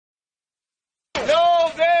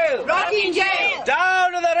in jail.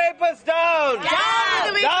 Down to the rapists, down. Down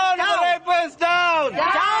to the rapists, down.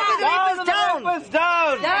 Down to the rapists,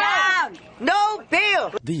 down. Down. No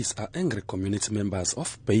bail. These are angry community members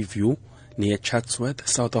of Bayview near Chatsworth,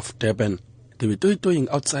 south of Durban. They were toying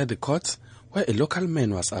outside the court where a local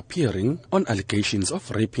man was appearing on allegations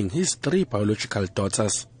of raping his 3 biological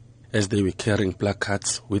daughters. As they were carrying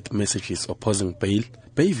placards with messages opposing bail,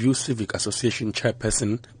 Bayview Civic Association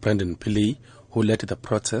chairperson Brendan Pillay, who led the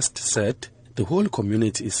protest, said the whole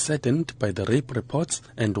community is saddened by the rape reports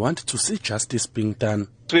and want to see justice being done.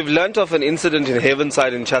 We've learnt of an incident in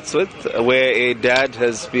Havenside in Chatsworth where a dad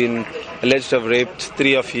has been alleged to have raped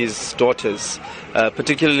 3 of his daughters,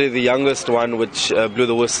 particularly the youngest one, which blew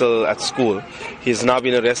the whistle at school. He's now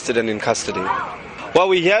been arrested and in custody. Well,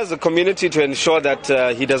 we're here as a community to ensure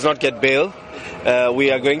that he does not get bail. We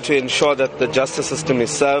are going to ensure that the justice system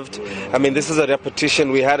is served. I mean, this is a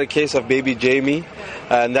repetition. We had a case of baby Jamie,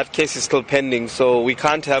 and that case is still pending, so we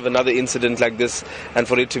can't have another incident like this and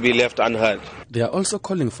for it to be left unheard. They are also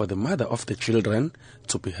calling for the mother of the children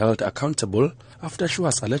to be held accountable after she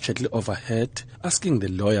was allegedly overheard asking the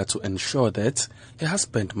lawyer to ensure that her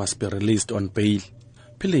husband must be released on bail.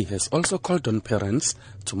 Pillay has also called on parents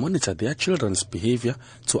to monitor their children's behavior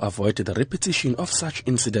to avoid the repetition of such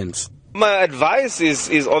incidents. My advice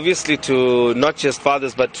is obviously to not just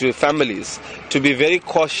fathers but to families to be very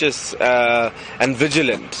cautious and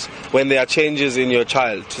vigilant when there are changes in your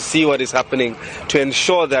child, to see what is happening, to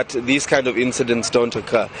ensure that these kind of incidents don't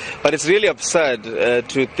occur. But it's really absurd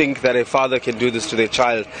to think that a father can do this to their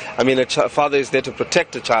child. I mean, a father is there to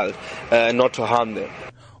protect a child, not to harm them.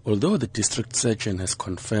 Although the district surgeon has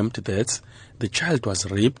confirmed that the child was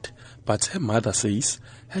raped, but her mother says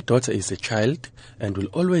her daughter is a child and will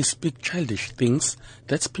always speak childish things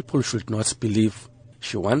that people should not believe.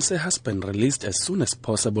 She wants her husband released as soon as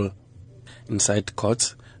possible. Inside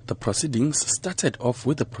court, the proceedings started off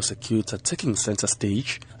with the prosecutor taking center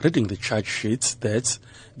stage, reading the charge sheets that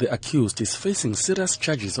the accused is facing serious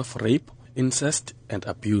charges of rape, incest and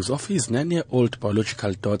abuse of his 9-year-old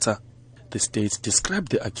biological daughter. The state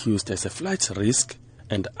described the accused as a flight risk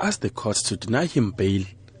and asked the court to deny him bail.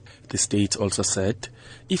 The state also said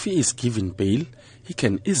if he is given bail, he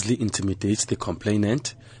can easily intimidate the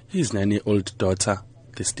complainant, his 9-year-old daughter.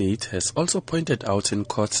 The state has also pointed out in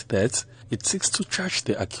court that it seeks to charge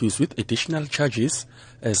the accused with additional charges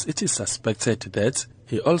as it is suspected that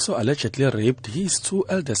he also allegedly raped his 2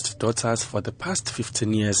 eldest daughters for the past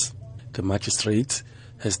 15 years. The magistrate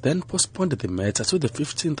has then postponed the matter to the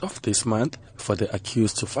 15th of this month for the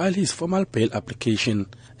accused to file his formal bail application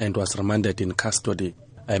and was remanded in custody.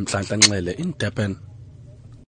 I am Nhlanhla Nxele in Durban.